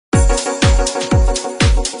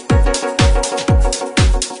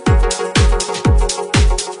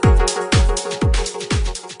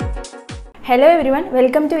Hello everyone,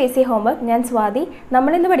 welcome to AC Homework. I am Swati. We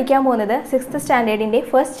will study 6th standard in the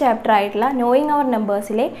first chapter Knowing Our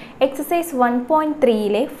Numbers exercise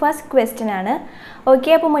 1.3 first question.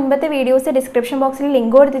 Okay, so in the videos description box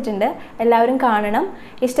link kodutittunde ellavarum kaaananam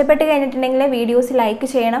ishtapettu kayinnittundengile videos like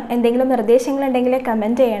cheyanam endengilum nirdeshangal undengile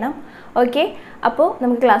comment cheyanam. Okay, appo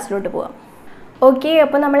namukku class lotte povam. Okay, so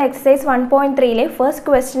we will exercise 1.3 first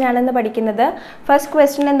question. First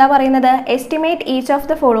question is estimate each of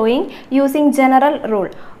the following using general rule.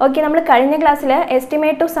 Okay, we will class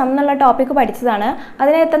estimate to sum topic. That's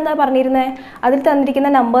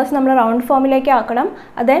numbers round form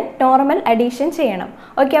then normal addition.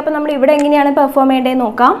 Okay, so we will perform.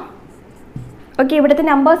 Okay, the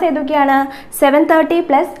numbers are 730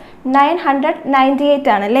 plus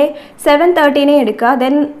 998. 730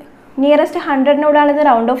 then nearest 100 node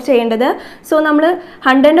round off cheyendadu. So nammal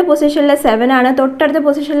 100 position 7 aanu, thottadutha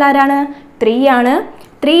position il aarana 3 aanu.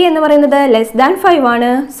 3 ennu parayunnathu less than 5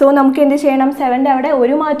 aanu. So namukku endu cheyanam 7 ന്റെ avade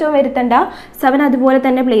oru maatham varuthanda 7 adupole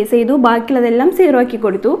thanne place cheyidu, baakiyulladellam 0 aakki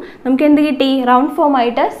koduthu. Namukku endu kitti round form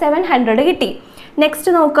aayittu 700 kitti. Next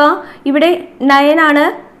nokka ivide 9 aanu,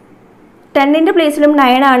 10 in the place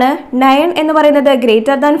 9 ആണ്. 9 എന്ന് പറയുന്നത്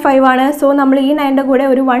greater than 5 ആണ്. So നമ്മൾ ഈ 9 ന്റെ കൂടെ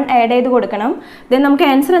ഒരു 1 ആഡ് ചെയ്തു കൊടുക്കണം. then നമുക്ക്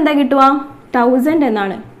ആൻസർ എന്താ കിട്ടുക 1000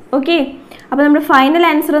 എന്നാണ്. ഓക്കേ, അപ്പോൾ നമ്മുടെ ഫൈനൽ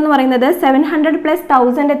ആൻസർ എന്ന് പറയുന്നത് 700 plus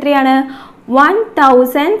 1000 എത്രയാണ്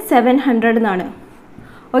 1700 എന്നാണ്.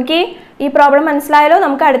 ഓക്കേ, ഈ പ്രോബ്ലം മനസ്സിലായല്ലോ.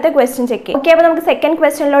 നമുക്ക് അടുത്ത ക്വസ്റ്റ്യൻ ചെക്ക് ചെയ്യാം. ഓക്കേ, അപ്പോൾ നമുക്ക് സെക്കൻഡ്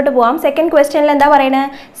ക്വസ്റ്റ്യനിലോട്ട് പോവാം. സെക്കൻഡ് ക്വസ്റ്റ്യനിൽ എന്താ പറയുന്നത്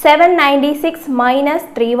 796 minus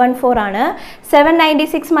 314 ആണ്.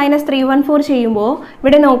 796 minus 314 ചെയ്യുമ്പോൾ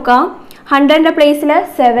ഇവിടെ നോക്കാം 100 പ്ലേസിൽ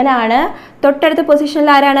 7 ആണ്, തൊട്ടടുത്ത പൊസിഷനിൽ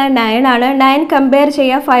ആരാണ് 9 ആണ്. 9 കമ്പയർ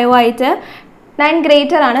ചെയ്യുക 5 ആയിട്ട്, 9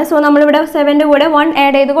 ഗ്രേറ്റർ ആണ്. സോ നമ്മളിവിടെ 7ന്റെ കൂടെ 1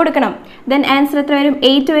 ആഡ് ചെയ്ത് കൊടുക്കണം. ദെൻ ആൻസർ എത്ര വരും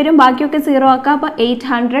 8 വരും, ബാക്കിയൊക്കെ 0 ആക്കുക. അപ്പോൾ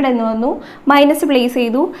 800 എന്ന് വന്നു, മൈനസ് പ്ലേസ്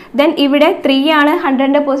ചെയ്തു. ദെൻ ഇവിടെ 3 ആണ്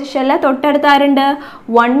 100ന്റെ പൊസിഷനിൽ, തൊട്ടടുത്ത് ആരുണ്ട്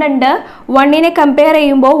 1 ഉണ്ട്. 1നെ കമ്പയർ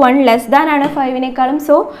ചെയ്യുമ്പോൾ 1 ലെസ് ദാൻ ആണ് 5നേക്കാളും.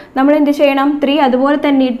 സോ നമ്മൾ എന്ത് ചെയ്യണം 3 അതുപോലെ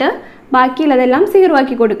തന്നെ ഇട്ട് ബാക്കിയുള്ളതെല്ലാം 0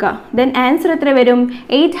 ആക്കി കൊടുക്കുക. ദെൻ ആൻസർ എത്ര വരും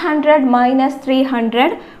 800 മൈനസ് 300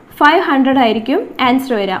 500 ആയിരിക്കും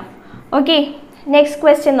ആൻസർ വരിക. ഓക്കെ, നെക്സ്റ്റ്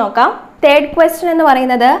ക്വസ്റ്റ്യൻ നോക്കാം. തേർഡ് ക്വസ്റ്റ്യൻ എന്ന്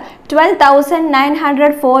പറയുന്നത്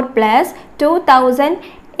 12904 പ്ലസ്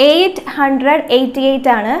 2888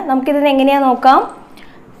 ആണ്. നമുക്കിതിന് എങ്ങനെയാണ് നോക്കാം.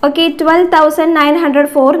 ഓക്കെ,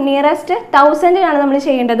 12904 നിയറസ്റ്റ് 1000 നമ്മൾ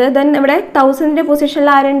ചെയ്യേണ്ടത്. ദെൻ ഇവിടെ 1000ന്റെ പൊസിഷനിൽ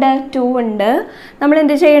ആരുണ്ട് 2 ഉണ്ട്. നമ്മൾ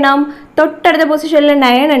എന്ത് ചെയ്യണം തൊട്ടടുത്ത പൊസിഷനിൽ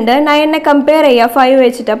 9 ഉണ്ട്. 9നെ കമ്പയർ ചെയ്യുക 5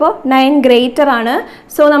 വെച്ചിട്ട്, അപ്പോൾ 9 ഗ്രേറ്റർ ആണ്.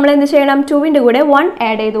 സോ നമ്മൾ എന്ത് ചെയ്യണം 2ന്റെ കൂടെ 1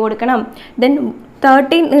 ആഡ് ചെയ്ത് കൊടുക്കണം. ദെൻ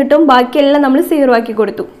 13 കിട്ടും, ബാക്കിയെല്ലാം നമ്മൾ 0 ആക്കി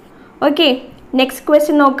കൊടുത്തു. ഓക്കെ, നെക്സ്റ്റ്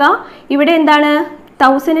ക്വസ്റ്റ്യൻ നോക്കാം. ഇവിടെ എന്താണ്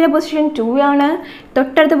 1000ന്റെ പൊസിഷൻ 2 ആണ്,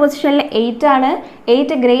 തൊട്ടടുത്ത പൊസിഷനിൽ 8 ആണ്.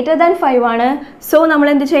 8 ഗ്രേറ്റർ ദാൻ 5 ആണ്. സോ നമ്മൾ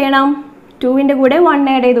എന്ത് ചെയ്യണം 2ന്റെ കൂടെ 1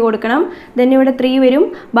 ആഡ് ചെയ്ത് കൊടുക്കണം. ദെൻ ഇവിടെ 3 വരും,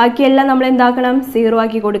 ബാക്കിയെല്ലാം നമ്മൾ എന്താക്കണം 0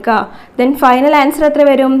 ആക്കി കൊടുക്കുക. ദെൻ ഫൈനൽ ആൻസർ എത്ര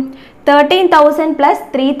വരും 13000 plus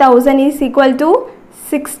 3000 is equal to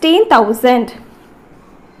 16000.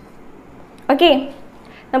 Okay,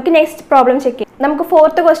 നമുക്ക് നെക്സ്റ്റ് പ്രോബ്ലം ചെക്ക് ചെയ്യാം. നമുക്ക്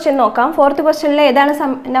ഫോർത്ത് ക്വസ്റ്റ്യൻ നോക്കാം. ഫോർത്ത് ക്വസ്റ്റ്യനിൽ ഏതാണ്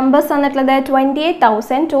നമ്പേഴ്സ് തന്നിട്ടുള്ളത്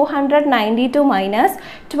 28292 മൈനസ്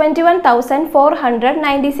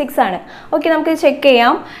 21496 ആണ്. ഓക്കെ, നമുക്ക് ചെക്ക്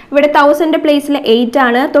ചെയ്യാം. ഇവിടെ 1000ന്റെ പ്ലേസിൽ 8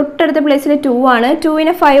 ആണ്, തൊട്ടടുത്ത പ്ലേസിൽ 2 ആണ്.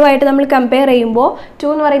 2നെ 5 ആയിട്ട് നമ്മൾ കമ്പയർ ചെയ്യുമ്പോൾ 2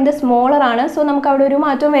 എന്ന് പറയുന്നത് സ്മോളർ ആണ്. സോ നമുക്ക് അവിടെ ഒരു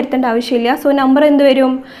മാറ്റവും വരുത്തേണ്ട ആവശ്യമില്ല. സോ നമ്പർ എന്ത്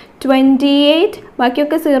വരും 28,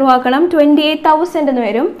 ബാക്കിയൊക്കെ 0 ആക്കണം, 28000 എന്ന്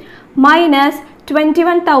വരും. മൈനസ്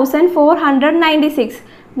 21496.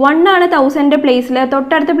 1 ആണ് 1000ന്റെ പ്ലേസിൽ,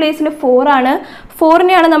 തൊട്ടടുത്ത പ്ലേസിൽ 4 ആണ്.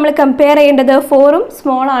 4നെയാണ് നമ്മൾ കമ്പയർ ചെയ്യേണ്ടത്. 4ഉം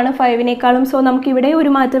സ്മോൾ ആണ് 5നേക്കാളും. സോ നമുക്ക് ഇവിടെ ഒരു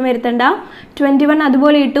മാറ്റം വരുത്തണ്ട. 21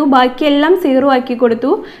 അതുപോലെ ഇട്ടു, ബാക്കിയെല്ലാം 0 ആക്കി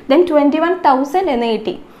കൊടുത്തു. ദെൻ 21000 എന്ന്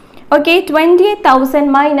കിട്ടി. ഓക്കെ, 28000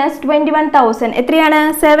 മൈനസ് 21000 എത്രയാണ്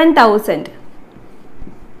 7000.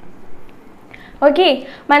 ഓക്കെ,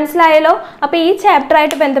 മനസ്സിലായല്ലോ. അപ്പോൾ ഈ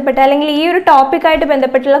ചാപ്റ്ററായിട്ട് ബന്ധപ്പെട്ട അല്ലെങ്കിൽ ഈ ഒരു ടോപ്പിക്കായിട്ട്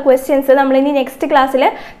ബന്ധപ്പെട്ടുള്ള ക്വസ്റ്റ്യൻസ് നമ്മളിനി നെക്സ്റ്റ് ക്ലാസ്സിൽ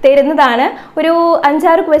തരുന്നതാണ്. ഒരു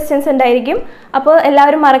 5-6 ക്വസ്റ്റ്യൻസ് ഉണ്ടായിരിക്കും. അപ്പോൾ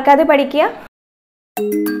എല്ലാവരും മറക്കാതെ പഠിക്കുക.